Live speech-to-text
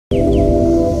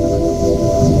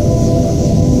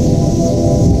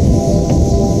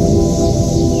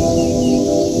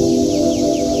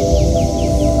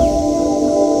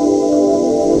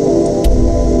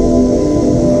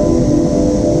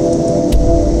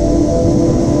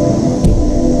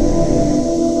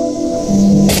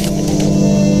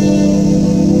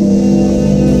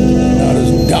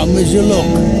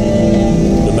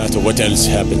what else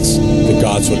happens, the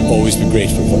gods will always be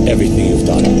grateful for everything you've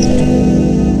done.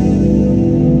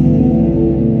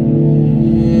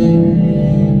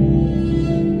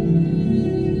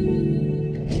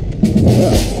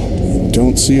 Well, you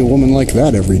don't see a woman like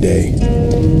that every day.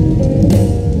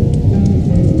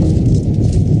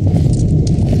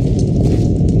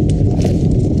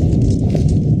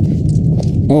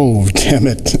 Oh, damn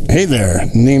it. Hey there,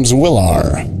 name's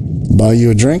Willar. Buy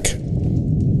you a drink?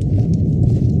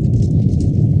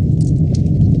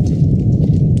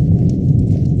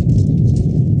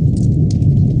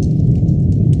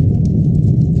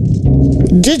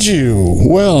 Did you?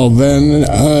 Well, then,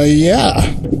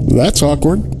 yeah. That's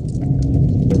awkward.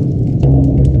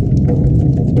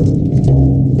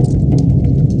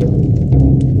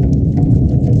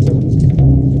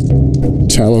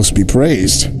 Talos be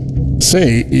praised.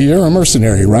 Say, you're a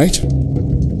mercenary, right?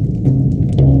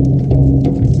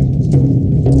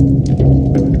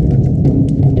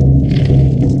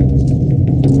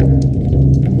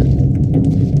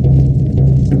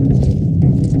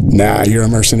 Nah, you're a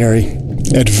mercenary.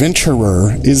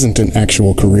 Adventurer isn't an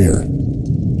actual career.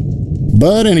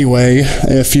 But anyway,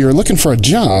 if you're looking for a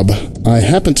job, I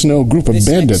happen to know a group of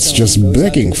bandits just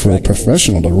begging for a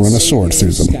professional to run a sword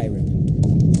through them.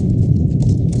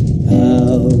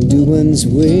 Alduin's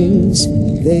wings,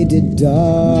 they did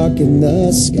darken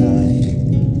the sky.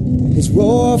 His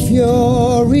raw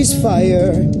fury's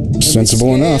fire.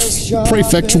 Sensible enough.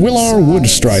 Prefect Willar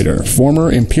Woodstrider,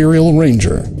 former Imperial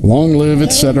Ranger. Long live,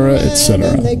 etc.,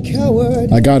 etc.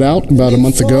 I got out about a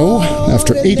month ago,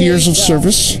 after 8 years of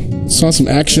service. Saw some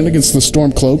action against the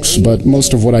Stormcloaks, but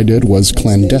most of what I did was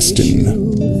clandestine.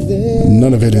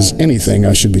 None of it is anything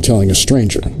I should be telling a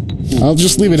stranger. I'll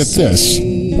just leave it at this.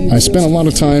 I spent a lot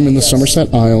of time in the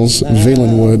Somerset Isles,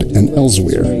 Valenwood, and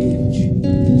Elsewhere.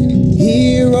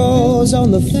 Heroes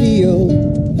on the field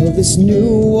of this new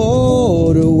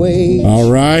waterway.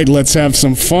 Alright, let's have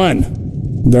some fun.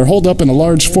 They're holed up in a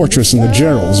large fortress in the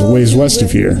Gerals, a ways west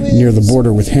of here, near the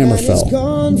border with Hammerfell.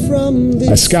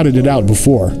 I scouted it out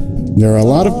before. There are a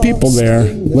lot of people there,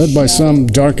 led by some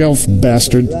dark elf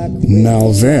bastard,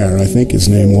 Malvair, I think his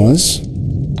name was.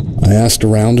 I asked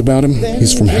around about him.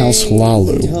 He's from House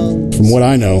Lalu. From what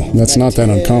I know, that's not that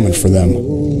uncommon for them.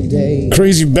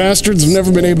 Crazy bastards have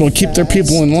never been able to keep their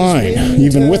people in line,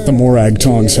 even with the Morag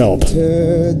Tong's help.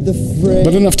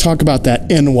 But enough talk about that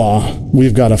Enwa.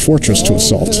 We've got a fortress to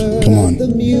assault. Come on. The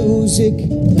music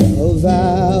of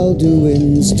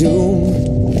Alduin's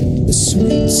doom, the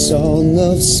sweet song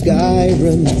of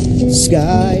Skyrim,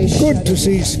 sky. Good to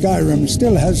see Skyrim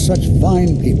still has such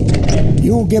fine people.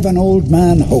 You give an old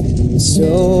man hope.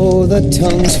 So the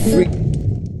tongue's free.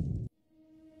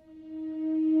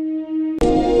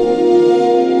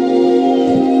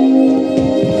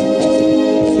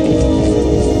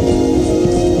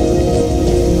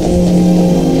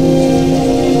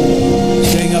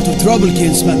 Staying out of trouble,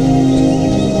 kinsman.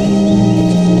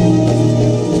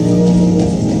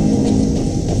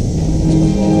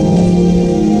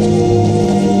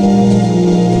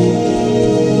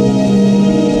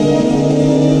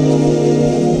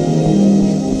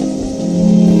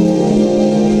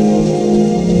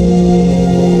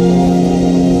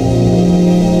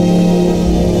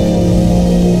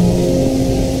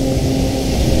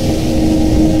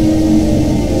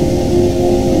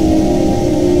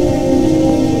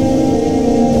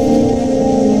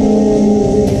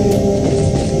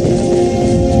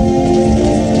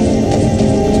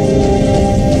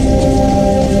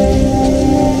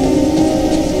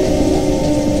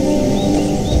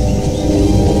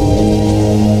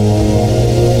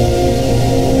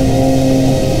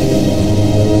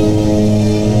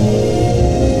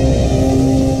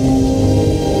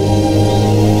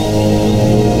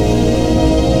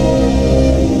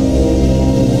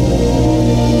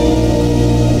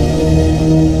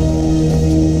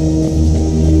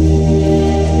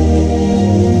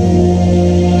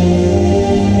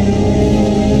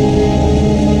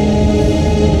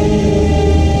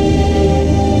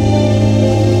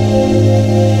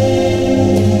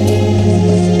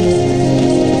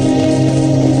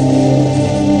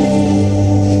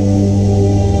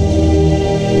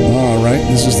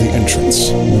 This is the entrance.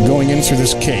 We're going in through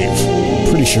this cave.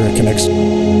 Pretty sure it connects...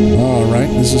 Alright,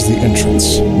 this is the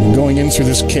entrance. We're going in through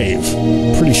this cave.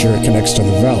 Pretty sure it connects to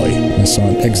the valley. I saw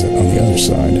an exit on the other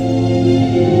side.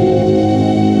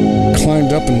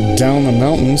 Climbed up and down the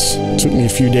mountains. Took me a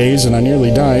few days and I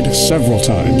nearly died several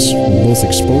times. Both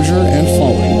exposure and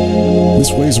falling.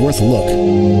 This way's worth a look.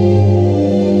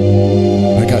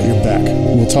 I got your back.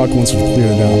 We'll talk once we've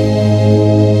cleared it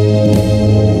out.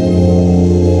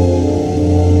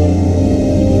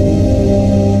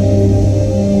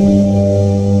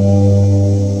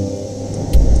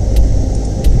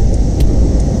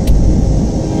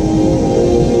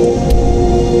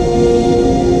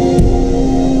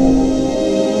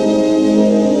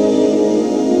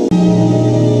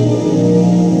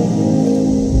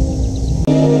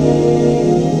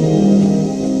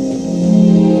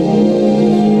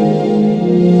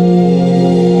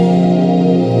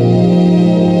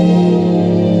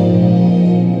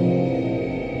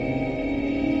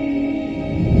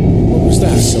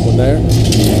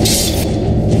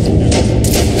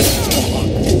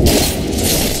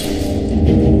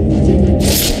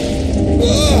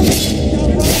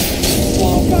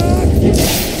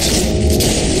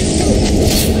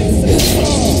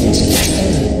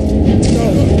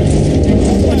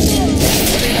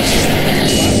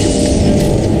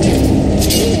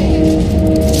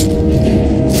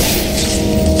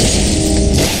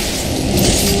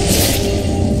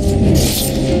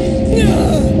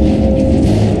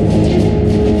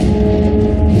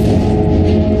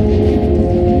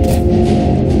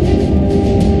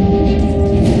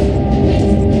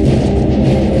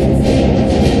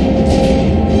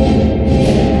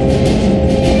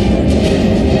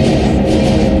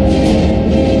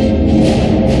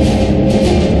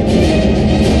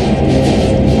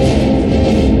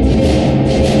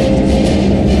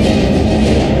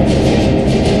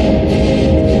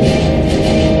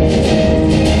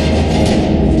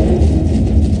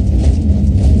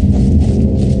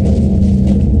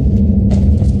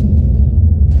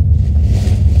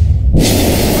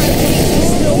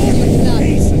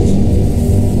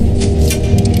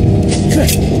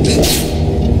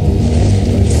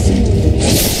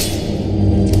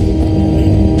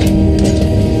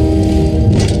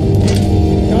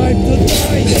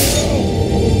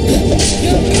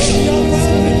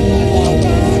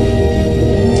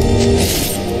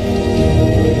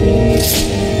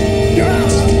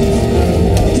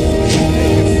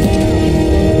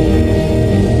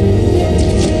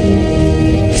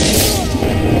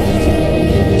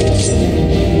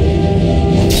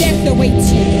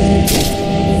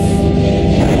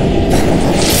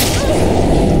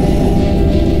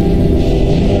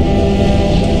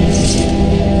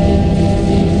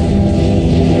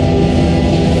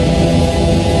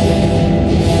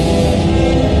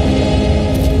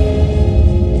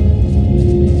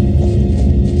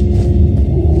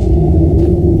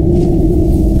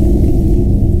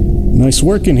 Nice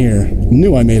work in here.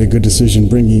 Knew I made a good decision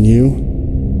bringing you.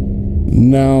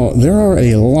 Now, there are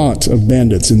a lot of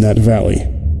bandits in that valley.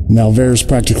 Malvaire's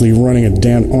practically running a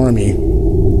damn army.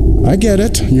 I get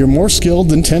it, you're more skilled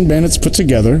than 10 bandits put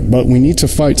together, but we need to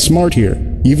fight smart here.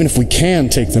 Even if we can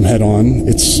take them head on,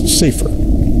 it's safer.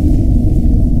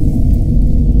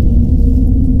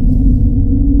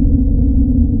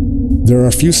 There are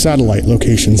a few satellite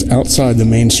locations outside the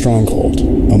main stronghold.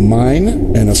 A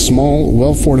mine and a small,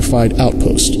 well-fortified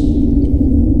outpost.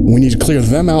 We need to clear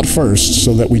them out first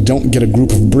so that we don't get a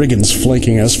group of brigands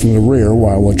flanking us from the rear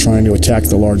while we're trying to attack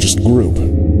the largest group.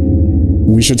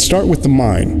 We should start with the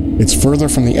mine. It's further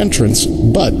from the entrance,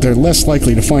 but they're less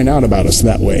likely to find out about us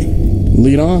that way.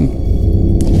 Lead on.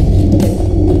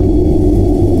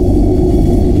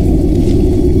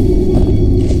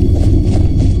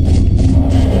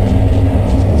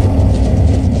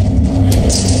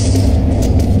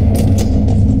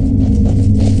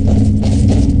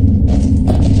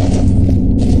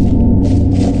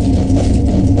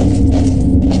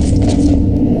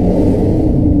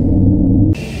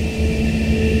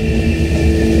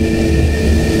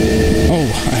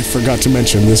 Forgot to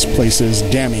mention, this place is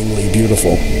damningly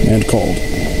beautiful and cold.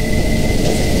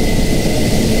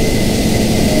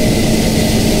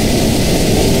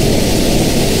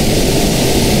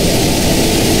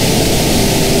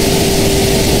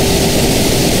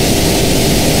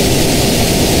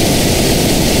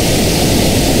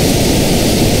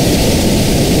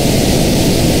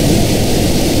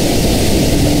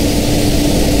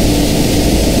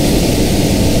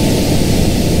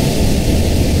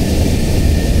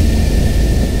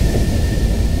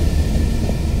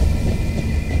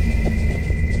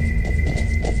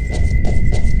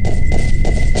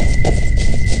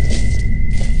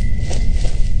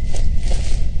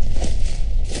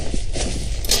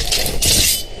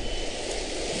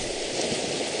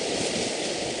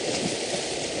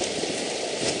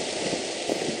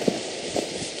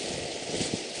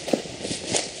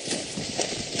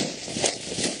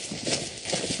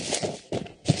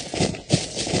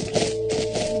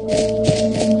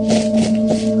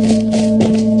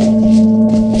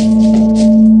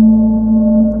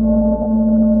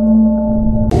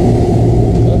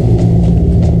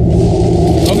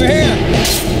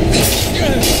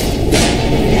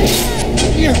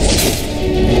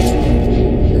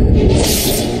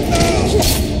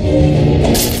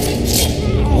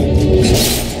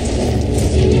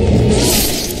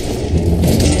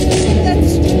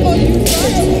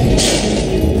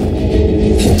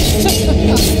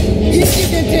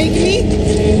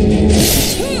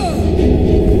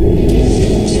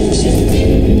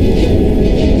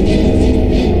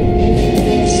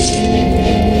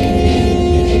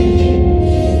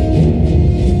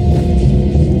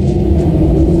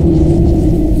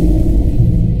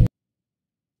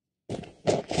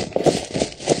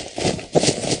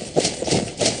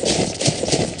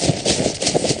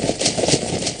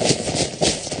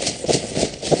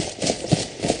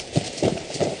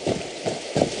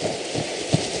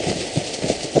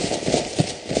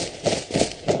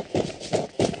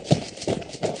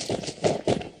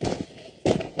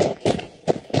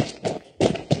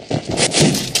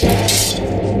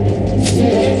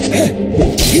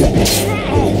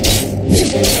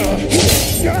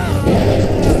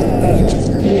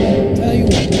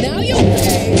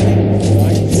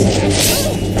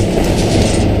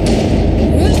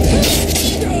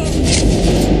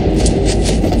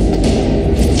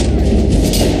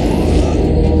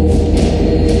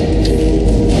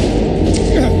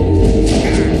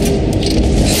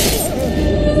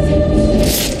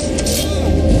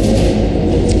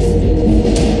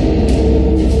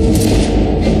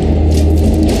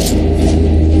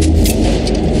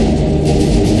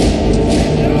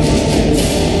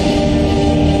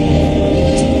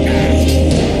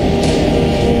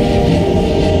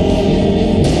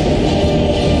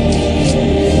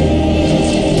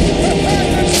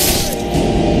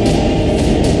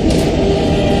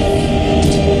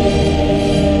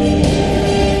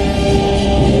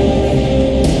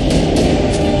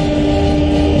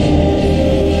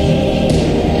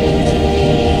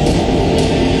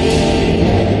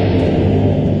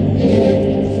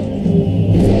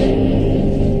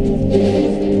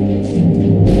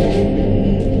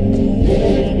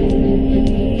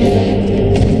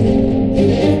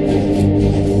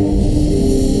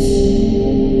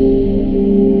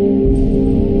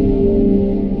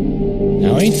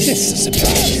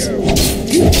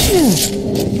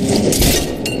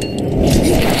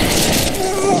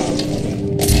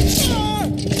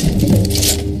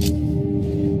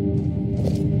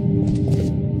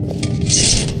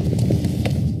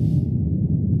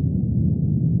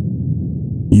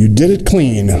 You did it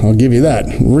clean, I'll give you that.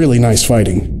 Really nice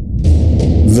fighting.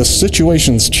 The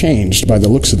situation's changed by the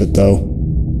looks of it, though.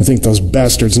 I think those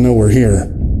bastards know we're here.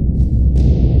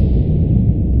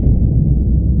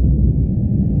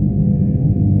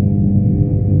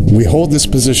 We hold this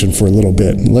position for a little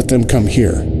bit and let them come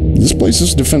here. This place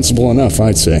is defensible enough,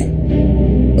 I'd say.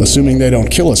 Assuming they don't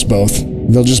kill us both,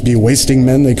 they'll just be wasting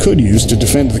men they could use to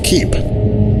defend the keep.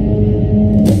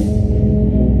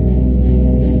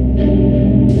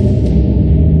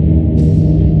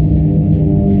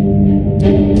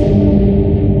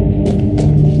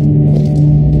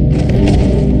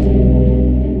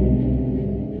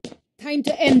 Time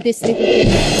to end this little game.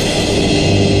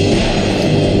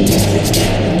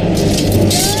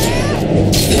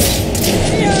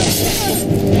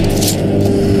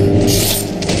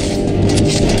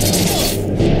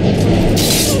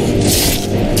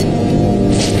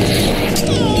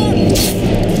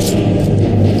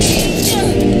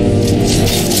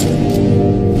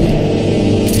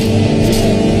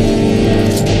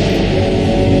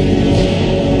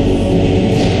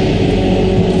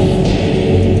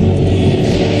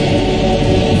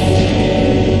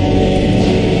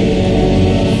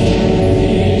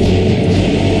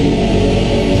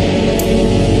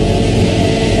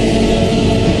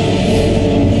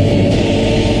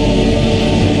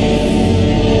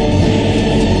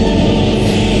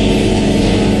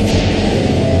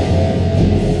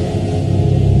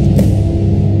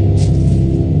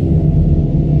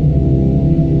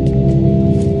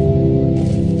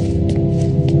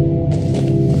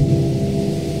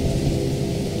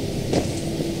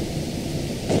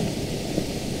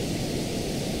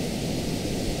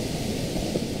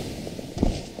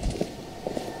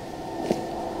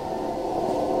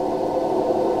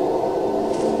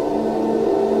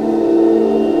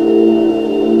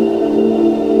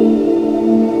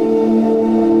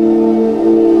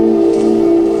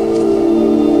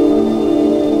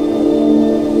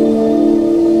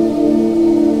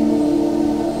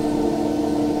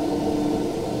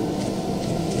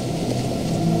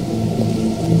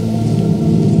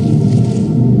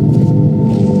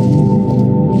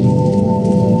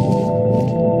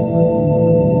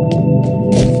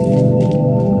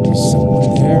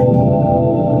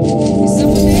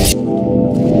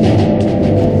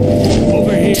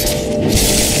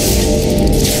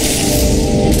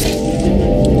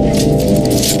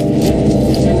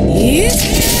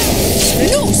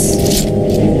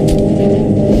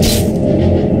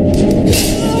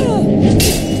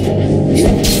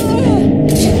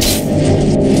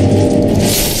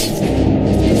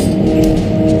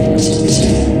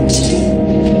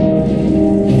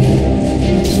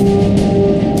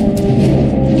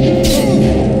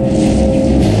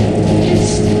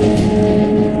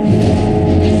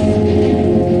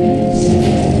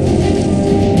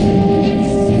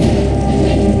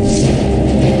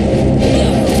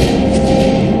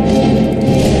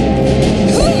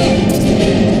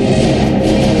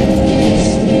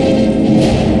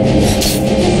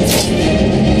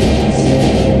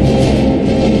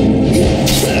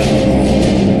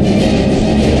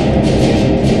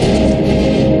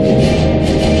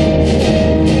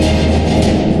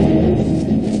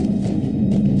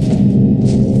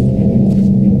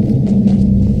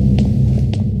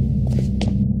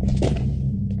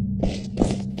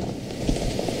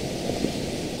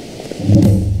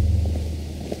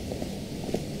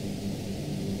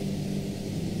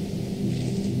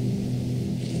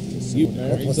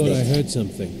 I thought I heard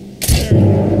something.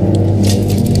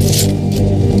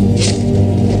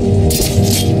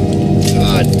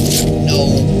 God, no.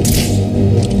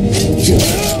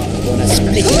 I'm gonna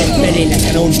split my belly like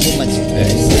an old woman's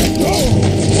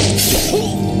purse.